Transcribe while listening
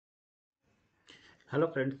Hello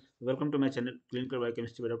friends, welcome to my channel Clinical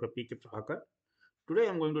Biochemistry by Dr. P.K. Prabhakar. Today I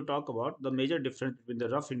am going to talk about the major difference between the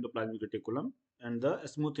rough endoplasmic reticulum and the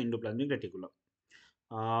smooth endoplasmic reticulum.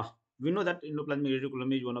 Uh, we know that endoplasmic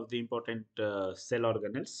reticulum is one of the important cell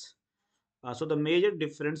organelles. So the major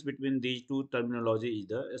difference between these two terminology is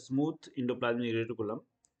the smooth endoplasmic reticulum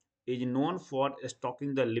is known for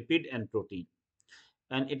stocking the lipid and protein,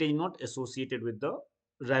 and it is not associated with the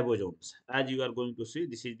ribosomes. As you are going to see,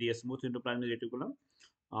 this is the smooth endoplasmic reticulum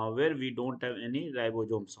where we don't have any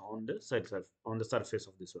ribosomes on the surface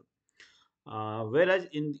of this one. Whereas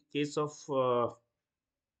in the case of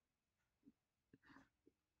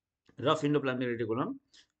rough endoplasmic reticulum,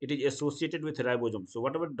 it is associated with ribosomes. So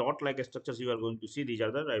whatever dot-like structures you are going to see, these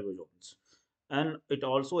are the ribosomes, and it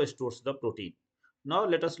also stores the protein. Now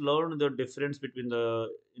let us learn the difference between the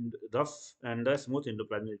rough and the smooth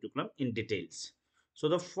endoplasmic reticulum in details. So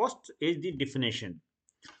the first is the definition.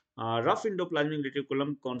 Rough endoplasmic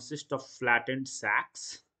reticulum consists of flattened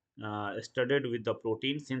sacs studded with the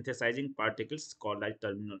protein synthesizing particles called like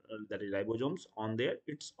that is ribosomes on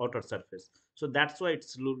its outer surface. So that's why it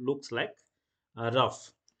looks like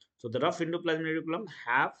rough. So the rough endoplasmic reticulum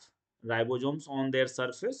have ribosomes on their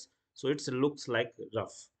surface, so it looks like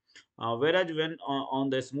rough. Whereas when on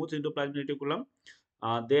the smooth endoplasmic reticulum,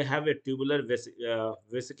 they have a tubular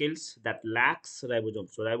vesicles that lacks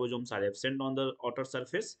ribosomes. So ribosomes are absent on the outer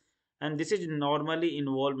surface, and this is normally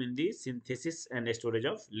involved in the synthesis and storage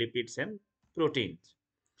of lipids and proteins.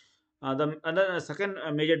 The another second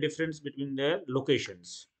major difference between their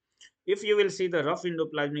locations. If you will see the rough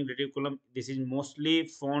endoplasmic reticulum, this is mostly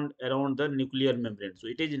found around the nuclear membrane. So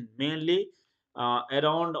it is mainly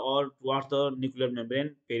around or towards the nuclear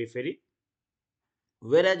membrane periphery.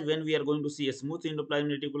 Whereas when we are going to see a smooth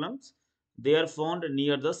endoplasmic reticulums, they are found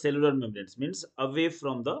near the cellular membranes, means away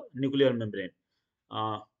from the nuclear membrane.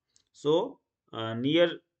 Uh, so near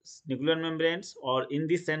nuclear membranes or in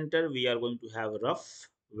the center, we are going to have rough,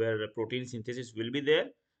 where protein synthesis will be there.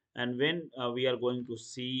 And when we are going to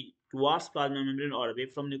see towards plasma membrane or away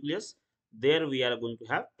from nucleus, there we are going to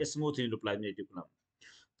have a smooth endoplasmic reticulum.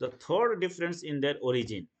 The third difference in their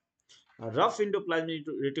origin. A rough endoplasmic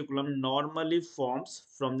reticulum normally forms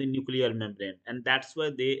from the nuclear membrane, and that's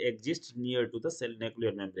why they exist near to the cell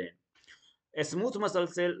nuclear membrane. A smooth muscle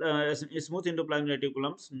cell, smooth endoplasmic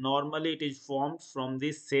reticulums, normally it is formed from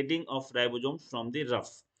the shedding of ribosomes from the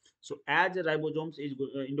rough. So as the ribosomes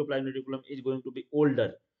endoplasmic reticulum is going to be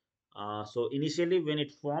older. So initially when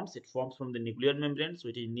it forms from the nuclear membrane, so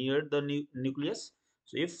it is near the nucleus.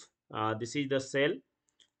 So if this is the cell,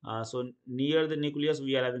 so near the nucleus,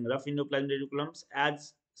 we are having rough endoplasmic reticulums.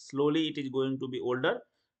 As slowly it is going to be older,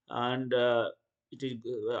 and it is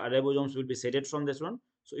ribosomes will be shedded from this one,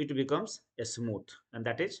 so it becomes a smooth, and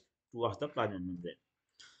that is towards the plasma membrane.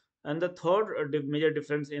 And the third major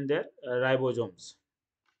difference in their ribosomes.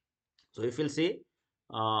 So if you'll see,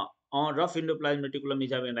 on rough endoplasmic reticulum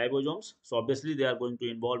is having ribosomes, so obviously they are going to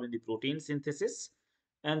involve in the protein synthesis.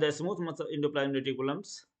 And the smooth muscle endoplasmic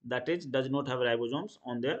reticulums, that is, does not have ribosomes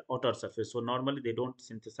on their outer surface, so normally they don't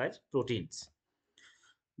synthesize proteins.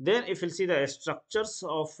 Then if you see the structures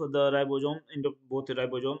of the ribosome into both the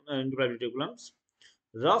ribosome and endoplasmic reticulums,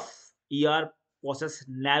 rough ER possess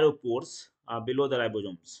narrow pores below the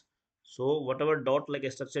ribosomes. So whatever dot like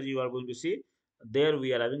a structure you are going to see, there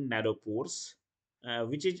we are having narrow pores,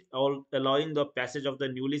 which is all allowing the passage of the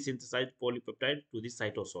newly synthesized polypeptide to the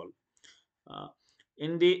cytosol. Uh,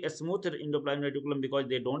 in the smooth endoplasmic reticulum, because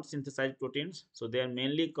they don't synthesize proteins, so they are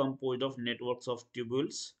mainly composed of networks of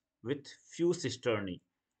tubules with few cisternae.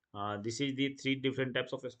 This is the three different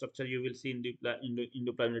types of structure you will see in the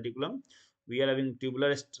endoplasmic reticulum. We are having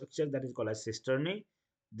tubular structure that is called as cisternae.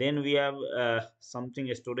 Then we have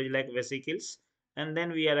something storage like vesicles, and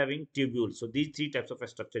then we are having tubules. So these three types of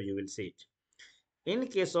structure you will see it. In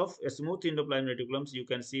case of smooth endoplasmic reticulums, you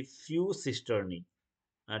can see few cisternae.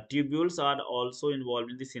 Tubules are also involved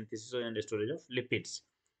in the synthesis and storage of lipids.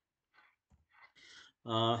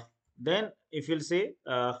 Uh, then, if you'll say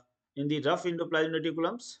in the rough endoplasmic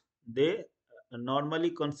reticulums, they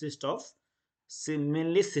normally consist of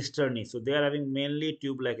mainly cisternae. So they are having mainly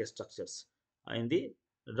tube-like structures in the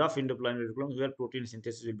rough endoplasmic reticulum, where protein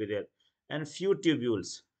synthesis will be there, and few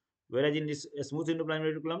tubules. Whereas in this smooth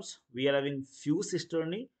endoplasmic reticulums, we are having few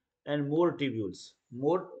cisternae and more tubules,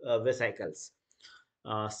 more vesicles.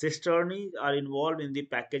 Cisternae are involved in the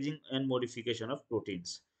packaging and modification of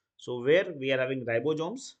proteins. So where we are having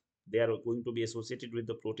ribosomes, they are going to be associated with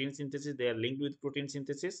the protein synthesis. They are linked with protein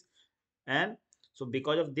synthesis, and so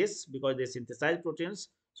because of this, because they synthesize proteins,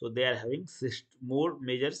 so they are having more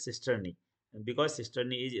major cisternae, and because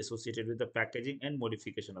cisternae is associated with the packaging and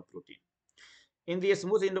modification of protein. In the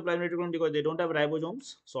smooth endoplasmic reticulum, because they don't have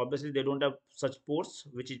ribosomes, so obviously they don't have such pores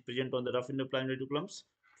which is present on the rough endoplasmic reticulums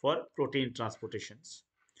for protein transportations.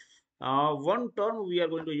 One term we are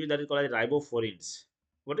going to use that is called as ribophorins.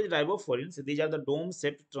 What is ribophorins? These are the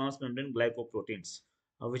dome-shaped transmembrane glycoproteins,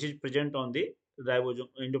 which is present on the ribosome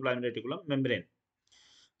endoplasmic reticulum membrane.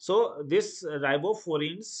 So these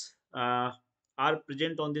ribophorins are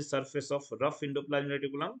present on the surface of rough endoplasmic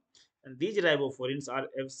reticulum, and these ribophorins are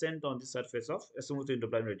absent on the surface of smooth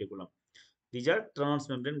endoplasmic reticulum. These are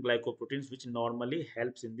transmembrane glycoproteins which normally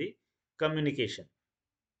helps in the communication.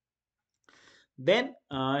 Then,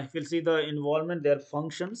 if we'll see the involvement, their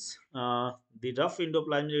functions, the rough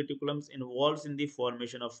endoplasmic reticulums involves in the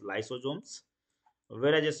formation of lysosomes,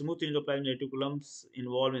 whereas a smooth endoplasmic reticulums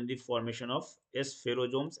involve in the formation of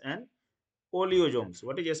spherosomes and oleosomes.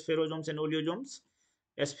 What is spherosomes and oleosomes?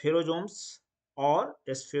 Spherosomes or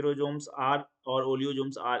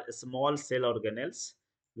oleosomes are small cell organelles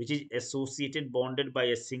which is associated bonded by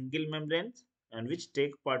a single membrane and which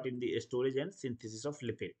take part in the storage and synthesis of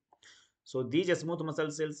lipid. So these smooth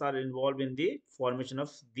muscle cells are involved in the formation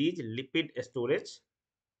of these lipid storage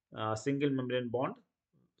single membrane bond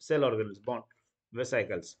cell organelles bond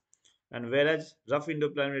vesicles. And whereas rough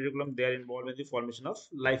endoplasmic reticulum, they are involved in the formation of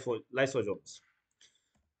lysosomes.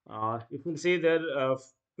 If we see their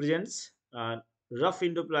presence, rough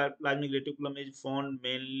endoplasmic reticulum is found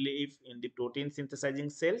mainly in the protein synthesizing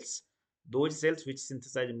cells. Those cells which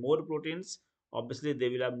synthesize more proteins, obviously they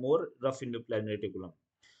will have more rough endoplasmic reticulum.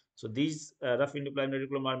 So these rough endoplasmic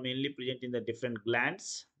reticulum are mainly present in the different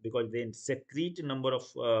glands because they secrete a number of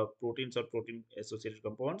proteins or protein associated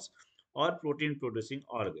compounds or protein producing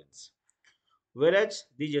organs. Whereas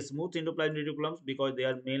these smooth endoplasmic reticulums, because they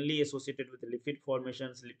are mainly associated with lipid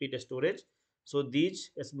formations, lipid storage, so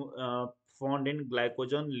these found in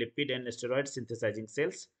glycogen, lipid, and steroid synthesizing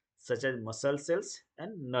cells such as muscle cells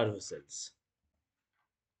and nerve cells.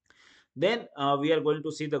 Then we are going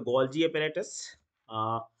to see the Golgi apparatus.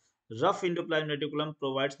 Uh, Rough endoplasmic reticulum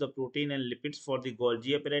provides the protein and lipids for the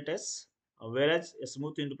Golgi apparatus, whereas a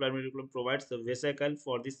smooth endoplasmic reticulum provides the vesicle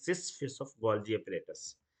for the cis phase of Golgi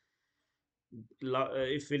apparatus.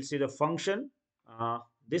 If we'll see the function, uh,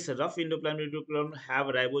 this rough endoplasmic reticulum have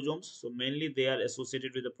ribosomes, so mainly they are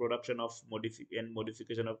associated with the production of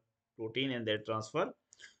modification of protein and their transfer.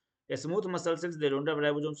 A smooth muscle cells, they don't have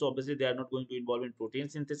ribosomes, so obviously they are not going to involve in protein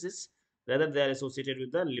synthesis. Rather, they are associated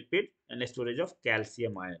with the lipid and storage of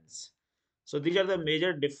calcium ions. So these are the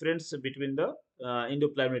major difference between the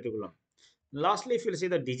endoplasmic reticulum. Lastly, if you see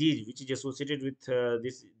the disease which is associated with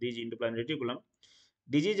this endoplasmic reticulum,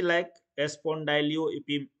 disease like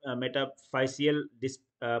spondyloepimetaphyseal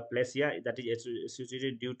dysplasia, that is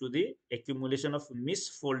associated due to the accumulation of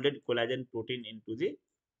misfolded collagen protein into the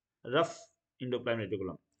rough endoplasmic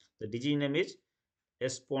reticulum. The disease name is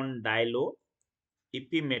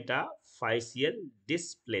spondyloepimetaphyseal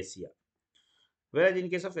dysplasia. Whereas in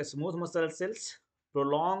case of smooth muscle cells,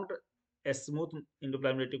 prolonged smooth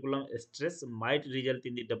endoplasmic reticulum stress might result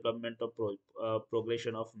in the development of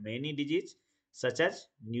progression of many diseases such as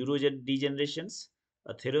neurodegenerations,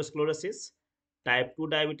 atherosclerosis, type 2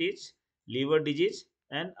 diabetes, liver disease,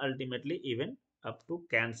 and ultimately even up to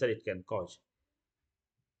cancer it can cause.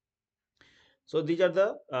 So these are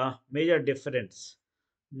the major difference.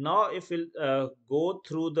 Now, if we'll go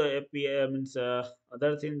through the means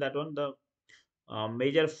other thing, that one, the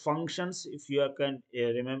major functions, if you can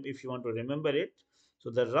remember, if you want to remember it. So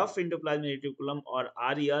the rough endoplasmic reticulum or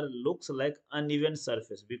RER looks like uneven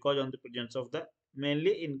surface because on the presence of the,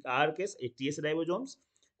 mainly in our case 80S ribosomes,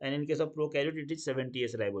 and in case of prokaryote it is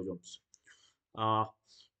 70S ribosomes. Uh,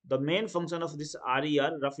 the main function of this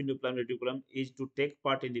RER, rough endoplasmic reticulum, is to take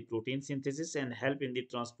part in the protein synthesis and help in the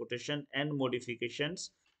transportation and modifications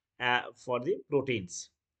for the proteins.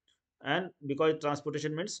 And because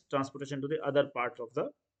transportation means transportation to the other part of the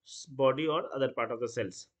body or other part of the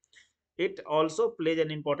cells. It also plays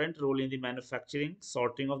an important role in the manufacturing,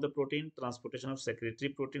 sorting of the protein, transportation of secretory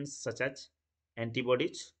proteins such as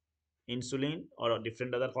antibodies, insulin, or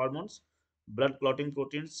different other hormones, blood clotting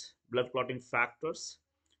proteins, blood clotting factors,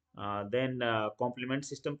 then complement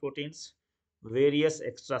system proteins, various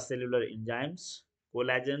extracellular enzymes,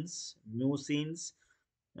 collagens, mucins,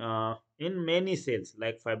 in many cells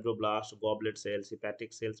like fibroblasts, goblet cells,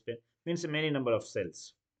 hepatic cells, means many number of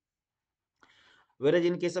cells. Whereas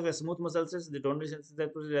in case of a smooth muscle cells, they don't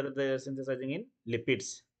synthesize protein, rather they are synthesizing in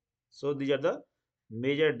lipids. So these are the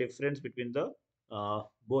major difference between the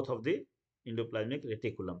both of the endoplasmic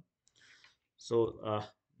reticulum. So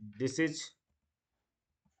this is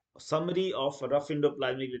summary of rough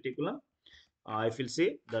endoplasmic reticulum. If you'll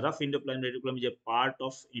see, the rough endoplasmic reticulum is a part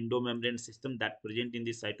of endomembrane system that present in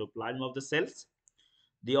the cytoplasm of the cells.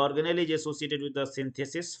 The organelle is associated with the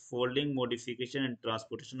synthesis, folding, modification, and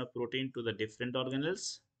transportation of protein to the different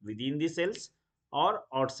organelles within the cells or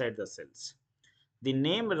outside the cells. The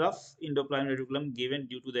name rough endoplasmic reticulum given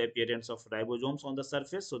due to the appearance of ribosomes on the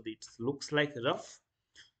surface, so it looks like rough.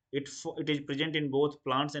 It is present in both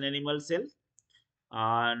plants and animal cells,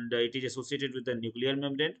 and it is associated with the nuclear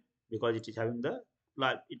membrane because it is having the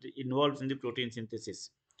it involves in the protein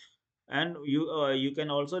synthesis. And you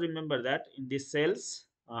can also remember that in the cells,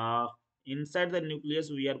 inside the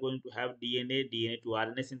nucleus we are going to have DNA to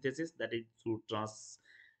RNA synthesis, that is through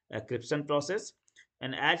transcription process.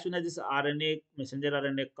 And as soon as this RNA, messenger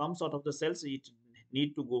RNA, comes out of the cells, it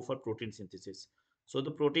need to go for protein synthesis. So the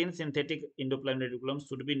protein synthetic endoplasmic reticulum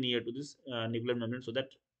should be near to this nuclear membrane, so that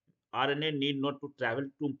RNA need not to travel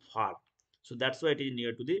too far. So that's why it is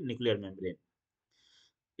near to the nuclear membrane.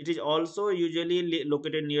 It is also usually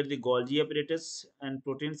located near the Golgi apparatus, and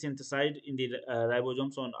proteins synthesized in the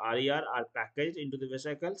ribosomes on RER are packaged into the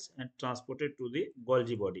vesicles and transported to the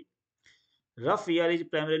Golgi body. Rough ER is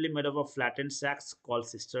primarily made up of flattened sacs called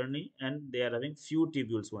cisternae, and they are having few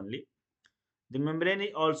tubules only. The membrane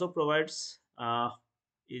also provides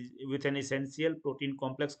with an essential protein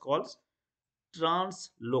complex called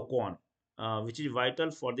translocon, which is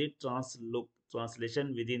vital for the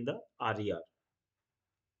translation within the RER.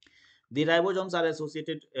 The ribosomes are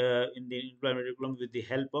associated in the inflammatory reticulum with the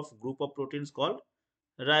help of group of proteins called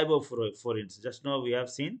ribophorins. Just now we have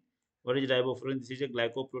seen what is ribophorin. This is a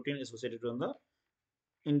glycoprotein associated on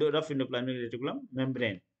the rough endoplasmic reticulum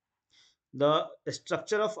membrane. The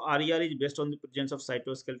structure of RER is based on the presence of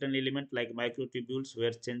cytoskeleton element like microtubules,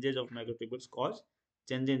 where changes of microtubules cause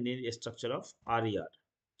change in the structure of RER.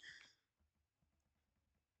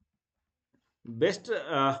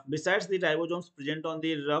 Besides, the ribosomes present on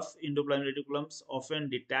the rough endoplasmic reticulums often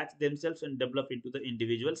detach themselves and develop into the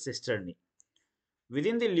individual cisternae.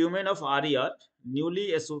 Within the lumen of RER,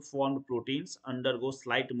 newly formed proteins undergo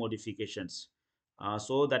slight modifications.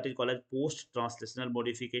 So that is called as post-translational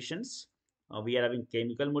modifications. We are having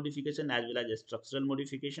chemical modification as well as structural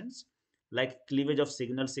modifications like cleavage of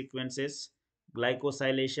signal sequences,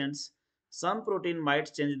 glycosylations. Some protein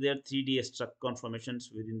might change their 3D structure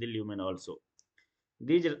conformations within the lumen also.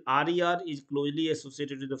 This RER is closely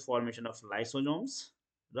associated with the formation of lysosomes.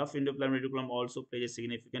 Rough endoplasmic reticulum also plays a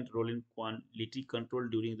significant role in quality control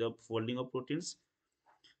during the folding of proteins.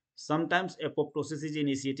 Sometimes apoptosis is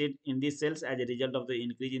initiated in these cells as a result of the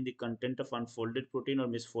increase in the content of unfolded protein or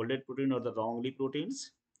misfolded protein or the wrongly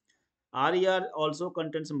proteins. RER also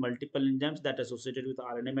contains multiple enzymes that are associated with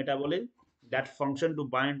RNA metabolism that function to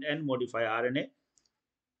bind and modify RNA.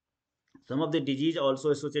 Some of the disease also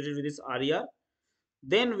associated with this RER.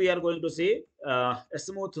 Then we are going to say a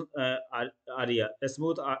smooth area, a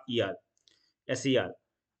smooth ER, SER.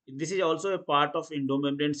 This is also a part of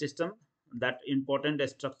endomembrane system that important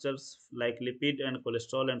structures like lipid and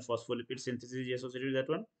cholesterol and phospholipid synthesis is associated with that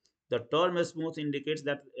one. The term smooth indicates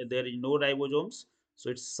that there is no ribosomes, so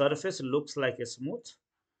its surface looks like a smooth.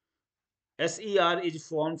 SER is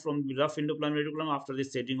formed from the rough endoplasmic reticulum after the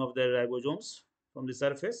shedding of the ribosomes from the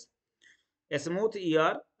surface. A smooth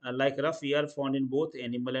ER, like rough ER, found in both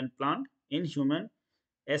animal and plant. In human,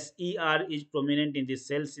 SER is prominent in the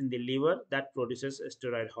cells in the liver that produces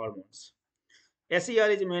steroid hormones. SER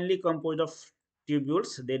is mainly composed of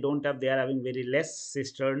tubules. They are having very less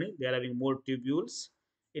cisternae. They are having more tubules.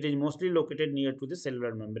 It is mostly located near to the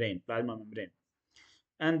cellular membrane, plasma membrane.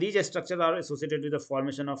 And these structures are associated with the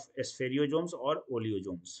formation of spherosomes or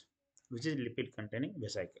oleosomes, which is lipid containing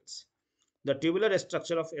vesicles. The tubular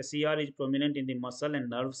structure of SER is prominent in the muscle and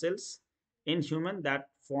nerve cells. In human, that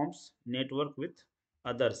forms network with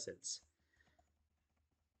other cells.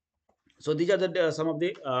 So these are some of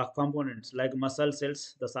the components like muscle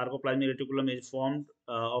cells. The sarcoplasmic reticulum is formed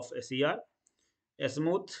of SER. A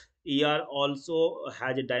smooth ER also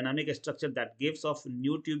has a dynamic structure that gives off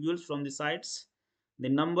new tubules from the sides. The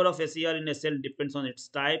number of SER in a cell depends on its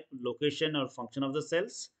type, location, or function of the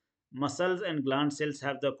cells. Muscles and gland cells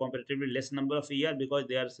have the comparatively less number of ER because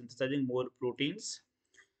they are synthesizing more proteins.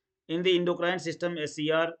 In the endocrine system,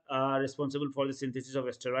 SER are responsible for the synthesis of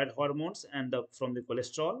steroid hormones and from the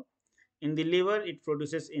cholesterol. In the liver, it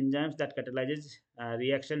produces enzymes that catalyzes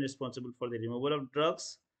reaction responsible for the removal of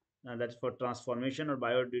drugs, that is for transformation or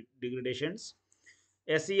biodegradations.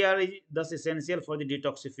 SER is thus essential for the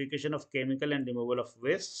detoxification of chemical and removal of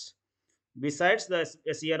wastes. Besides, the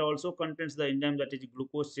SER also contains the enzyme that is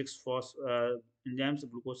glucose 6 enzymes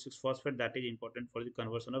glucose 6 phosphate that is important for the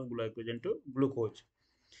conversion of glycogen to glucose.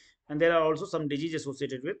 And there are also some diseases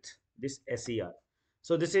associated with this SER.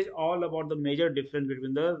 So this is all about the major difference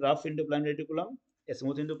between the rough endoplasmic reticulum, a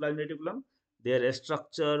smooth endoplasmic reticulum, their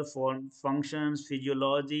structure, form, functions,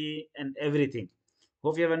 physiology, and everything.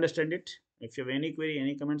 Hope you have understood it. If you have any query,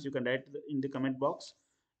 any comments, you can write in the comment box.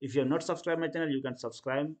 If you have not subscribed my channel, you can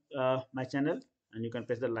subscribe my channel, and you can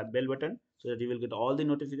press the bell button so that you will get all the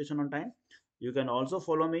notification on time. You can also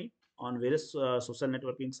follow me on various social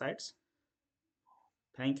networking sites.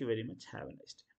 Thank you very much. Have a nice day.